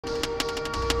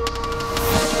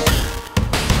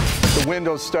The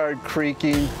windows started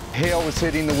creaking. Hail was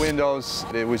hitting the windows.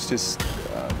 It was just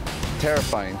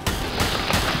terrifying.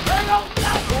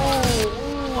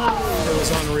 It was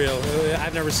unreal.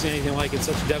 I've never seen anything like it,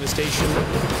 such devastation.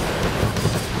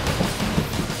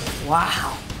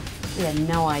 Wow. We had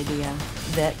no idea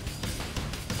that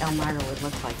Elmira would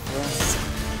look like this.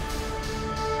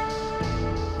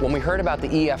 When we heard about the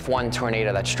EF1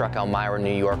 tornado that struck Elmira,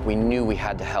 New York, we knew we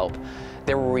had to help.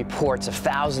 There were reports of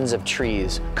thousands of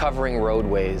trees covering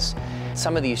roadways.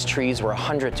 Some of these trees were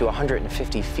 100 to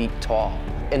 150 feet tall.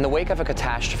 In the wake of a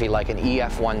catastrophe like an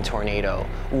EF1 tornado,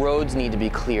 roads need to be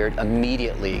cleared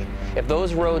immediately. If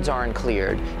those roads aren't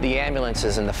cleared, the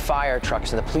ambulances and the fire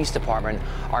trucks and the police department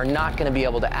are not going to be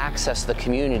able to access the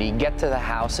community, get to the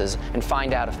houses, and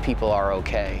find out if people are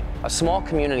okay. A small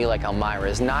community like Elmira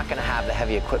is not going to have the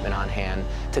heavy equipment on hand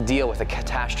to deal with a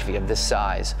catastrophe of this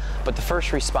size, but the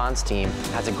first response team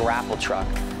has a grapple truck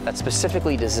that's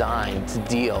specifically designed to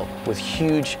deal with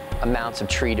huge amounts of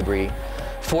tree debris.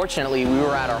 Fortunately, we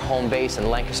were at our home base in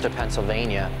Lancaster,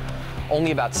 Pennsylvania,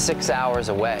 only about 6 hours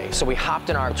away. So we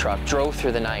hopped in our truck, drove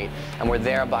through the night, and were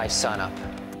there by sunup.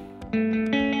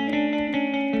 When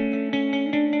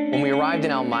we arrived in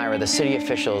Elmira, the city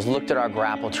officials looked at our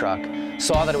grapple truck,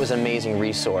 saw that it was an amazing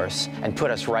resource, and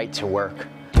put us right to work.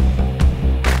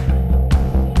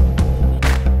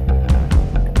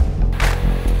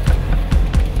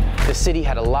 The city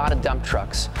had a lot of dump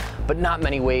trucks, but not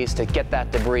many ways to get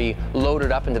that debris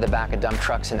loaded up into the back of dump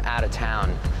trucks and out of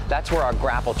town. That's where our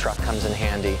grapple truck comes in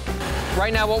handy.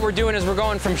 Right now what we're doing is we're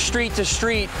going from street to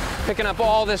street, picking up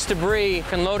all this debris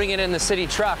and loading it in the city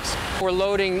trucks. We're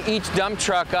loading each dump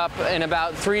truck up in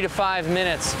about 3 to 5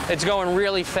 minutes. It's going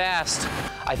really fast.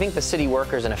 I think the city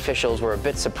workers and officials were a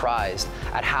bit surprised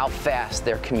at how fast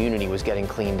their community was getting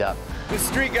cleaned up. The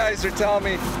street guys are telling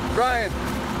me, Brian,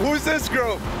 who's this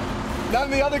group? None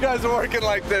of the other guys are working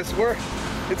like this.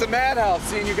 It's a madhouse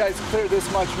seeing you guys clear this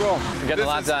much room. We're getting a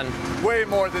lot done. Way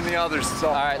more than the others. So.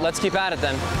 All right, let's keep at it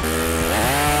then.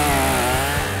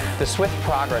 The swift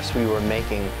progress we were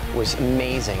making was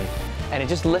amazing, and it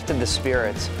just lifted the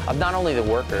spirits of not only the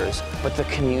workers, but the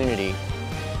community.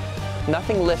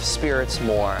 Nothing lifts spirits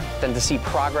more than to see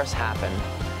progress happen,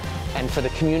 and for the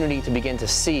community to begin to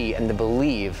see and to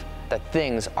believe that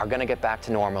things are going to get back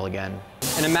to normal again.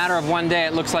 In a matter of one day,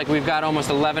 it looks like we've got almost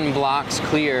 11 blocks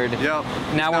cleared. Yep.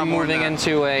 Now we're moving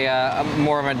into a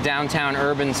more of a downtown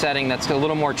urban setting that's a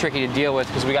little more tricky to deal with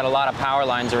because we got a lot of power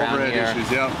lines around here. Issues,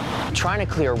 yeah. Trying to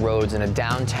clear roads in a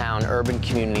downtown urban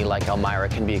community like Elmira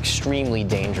can be extremely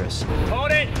dangerous.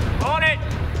 Hold it! Hold it!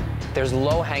 There's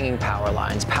low-hanging power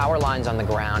lines on the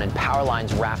ground, and power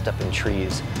lines wrapped up in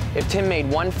trees. If Tim made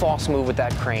one false move with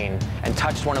that crane and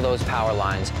touched one of those power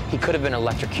lines, he could have been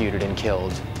electrocuted and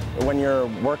killed. When you're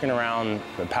working around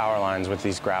the power lines with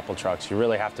these grapple trucks, you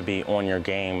really have to be on your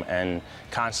game and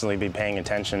constantly be paying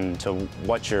attention to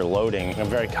what you're loading. I'm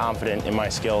very confident in my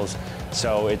skills,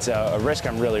 so it's a risk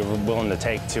I'm really willing to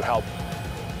take to help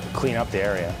clean up the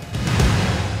area.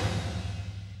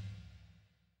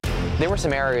 There were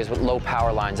some areas with low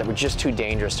power lines that were just too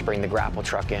dangerous to bring the grapple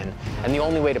truck in, and the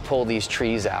only way to pull these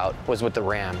trees out was with the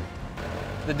ram.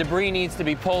 The debris needs to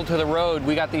be pulled to the road.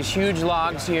 We got these huge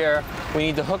logs here. We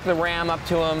need to hook the ram up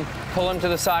to them, pull them to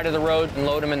the side of the road, and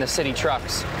load them in the city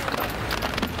trucks.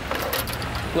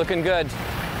 Looking good.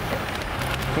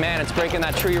 Man, it's breaking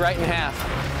that tree right in half.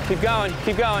 Keep going,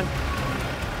 keep going.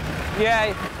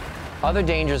 Yay. Other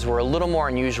dangers were a little more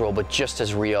unusual, but just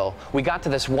as real. We got to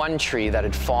this one tree that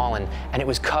had fallen, and it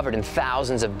was covered in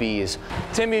thousands of bees.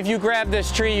 Timmy, if you grab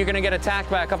this tree, you're gonna get attacked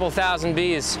by a couple thousand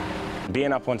bees.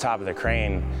 Being up on top of the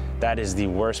crane, that is the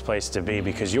worst place to be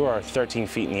because you are 13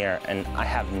 feet in the air and I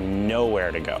have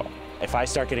nowhere to go. If I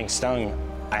start getting stung,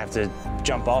 I have to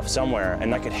jump off somewhere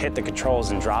and I could hit the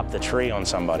controls and drop the tree on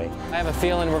somebody. I have a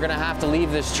feeling we're gonna have to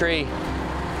leave this tree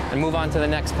and move on to the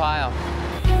next pile.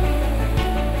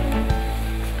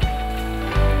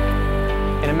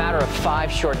 In a matter of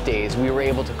 5 short days, we were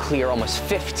able to clear almost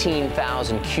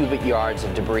 15,000 cubic yards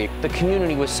of debris. The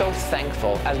community was so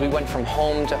thankful as we went from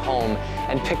home to home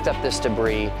and picked up this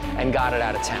debris and got it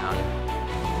out of town.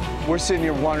 We're sitting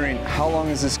here wondering, how long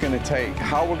is this going to take?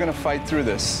 How we're going to fight through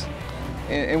this?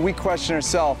 And we question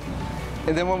ourselves.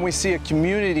 And then when we see a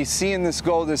community seeing this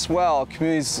go this well,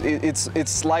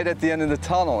 it's light at the end of the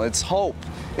tunnel. It's hope.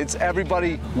 It's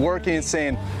everybody working and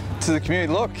saying to the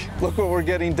community, look what we're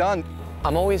getting done.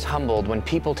 I'm always humbled when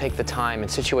people take the time in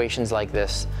situations like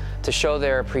this to show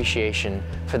their appreciation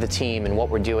for the team and what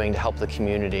we're doing to help the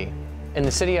community. In the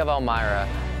city of Elmira,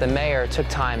 the mayor took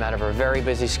time out of her very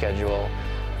busy schedule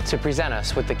to present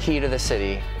us with the key to the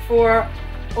city. For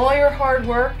all your hard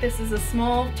work. This is a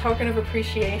small token of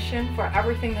appreciation for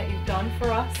everything that you've done for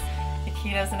us. The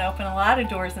key doesn't open a lot of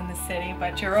doors in the city,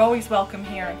 but you're always welcome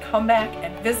here, and come back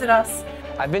and visit us.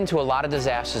 I've been to a lot of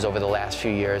disasters over the last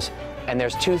few years, and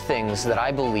there's two things that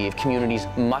I believe communities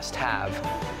must have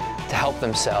to help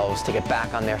themselves to get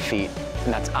back on their feet,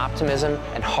 and that's optimism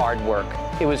and hard work.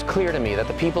 It was clear to me that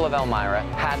the people of Elmira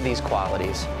had these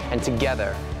qualities, and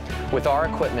together, with our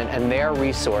equipment and their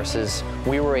resources,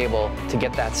 we were able to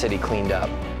get that city cleaned up.